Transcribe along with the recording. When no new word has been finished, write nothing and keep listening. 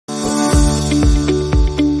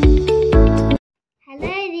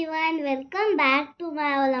to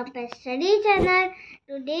my Olympiad study channel.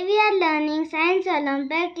 Today we are learning Science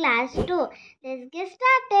Olympiad Class 2. Let's get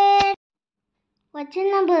started.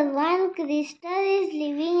 Question number 1. Crystal is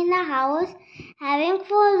living in a house having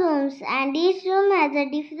 4 rooms and each room has a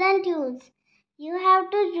different use. You have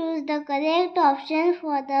to choose the correct option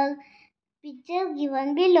for the picture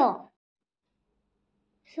given below.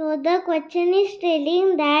 So the question is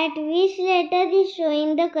telling that which letter is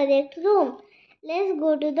showing the correct room. Let's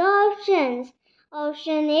go to the options.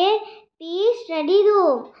 Option A, P, study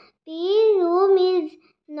room. P room is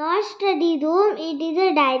not study room, it is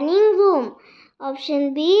a dining room.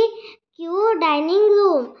 Option B, Q, dining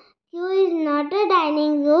room. Q is not a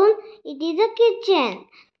dining room, it is a kitchen.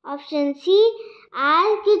 Option C,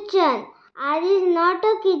 R, kitchen. R is not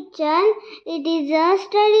a kitchen, it is a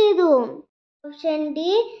study room. Option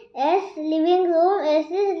D, S, living room. S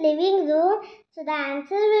is living room. So the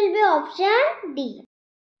answer will be option D.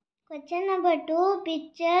 Question number 2.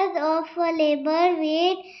 Pictures of a labor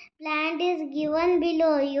weight plant is given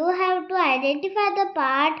below. You have to identify the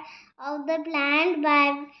part of the plant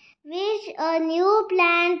by which a new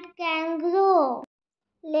plant can grow.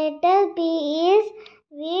 Letter P is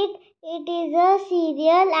wheat. It is a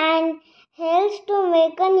cereal and helps to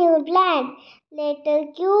make a new plant.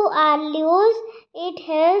 Letter Q are leaves. It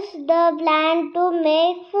helps the plant to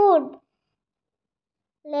make food.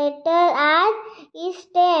 Letter R is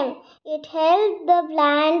stem. It helps the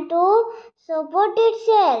plant to support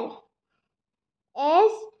itself.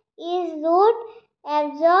 S is root.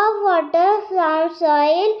 Absorb water from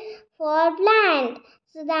soil for plant.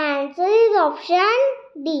 So the answer is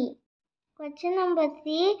option D. Question number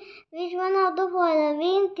 3. Which one of the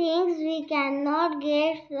following things we cannot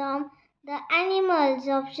get from the animals?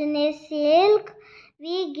 Option A, silk.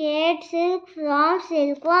 We get silk from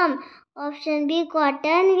silkworm. Option B,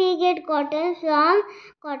 cotton. We get cotton from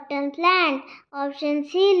cotton plant. Option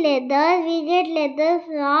C, leather. We get leather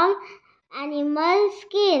from animal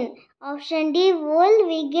skin. Option D, wool.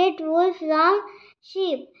 We get wool from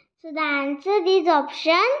sheep. So the answer is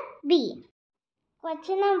option B.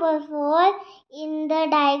 Question number 4. In the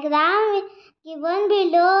diagram given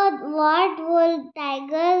below, what will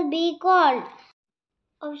tiger be called?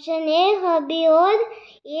 Option A, herbivore,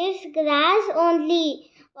 eats grass only.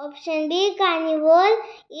 Option B, carnivore,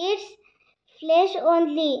 eats flesh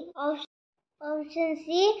only. Option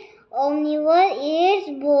C, omnivore, eats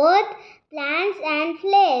both plants and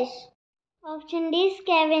flesh. Option D,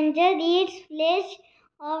 scavenger, eats flesh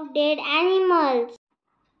of dead animals.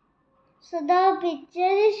 So the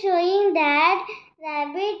picture is showing that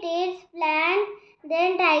rabbit eats plant,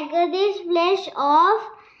 then tiger eats flesh of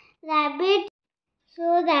rabbit.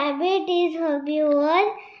 So rabbit is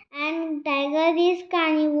herbivore and tiger is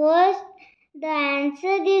carnivore. The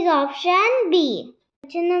answer is option B.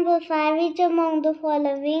 Question number 5. Which among the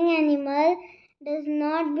following animals does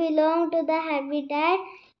not belong to the habitat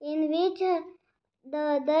in which the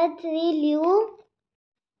other 3 live?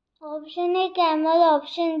 Option A, camel.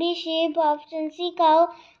 Option B, sheep. Option C, cow.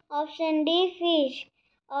 Option D, fish.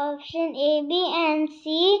 Option A, B and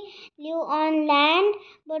C live on land,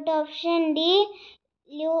 but option D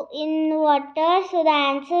live in water. So the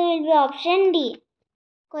answer will be option D.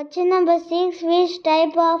 Question number 6. Which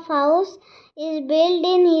type of house is built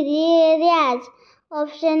in hilly areas?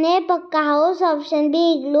 Option A, pakka house. Option B,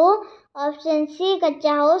 igloo. Option C, kacha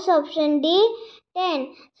house. Option D, tent.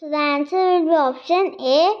 So the answer will be option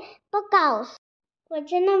A, pakka house.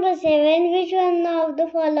 Question number 7. Which one of the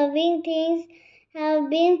following things have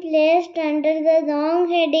been placed under the wrong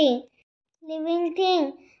heading? Living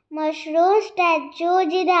thing. Mushroom, statue,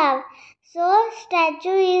 giraffe. So statue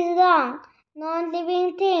is wrong.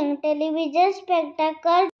 Non-living thing. Television,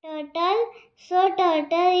 spectacle, turtle. So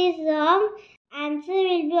turtle is wrong. Answer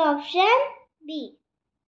will be option B.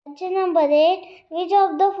 Question number 8. Which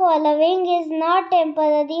of the following is not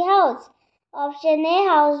temporary house? Option A,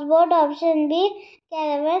 houseboat. Option B,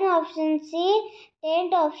 caravan. Option C,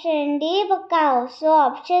 tent. Option D, pakka house. So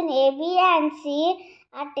option A, B and C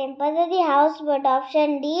are temporary house, but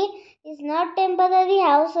option D is not temporary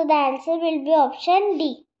house. So the answer will be option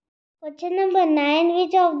D. Question number 9.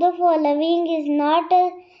 Which of the following is not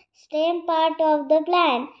a stem part of the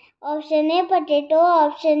plant? Option A, potato.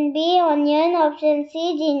 Option B, onion. Option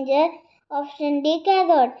C, ginger. Option D,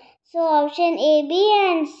 carrot. So option A, B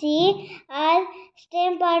and C are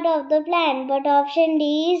stem part of the plant, but option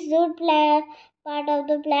D is root part of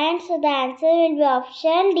the plant. So the answer will be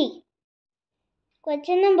option D.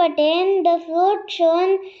 Question number 10. The fruit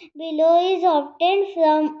shown below is obtained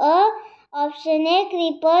from a option A,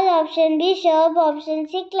 creeper. Option B, shrub. Option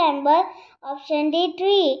C, climber. Option D,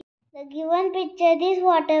 tree. The given picture is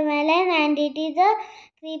watermelon and it is a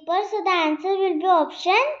creeper, so the answer will be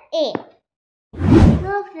option A.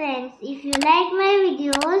 So friends, if you like my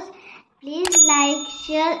videos, please like,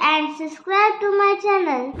 share and subscribe to my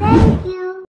channel. Thank you.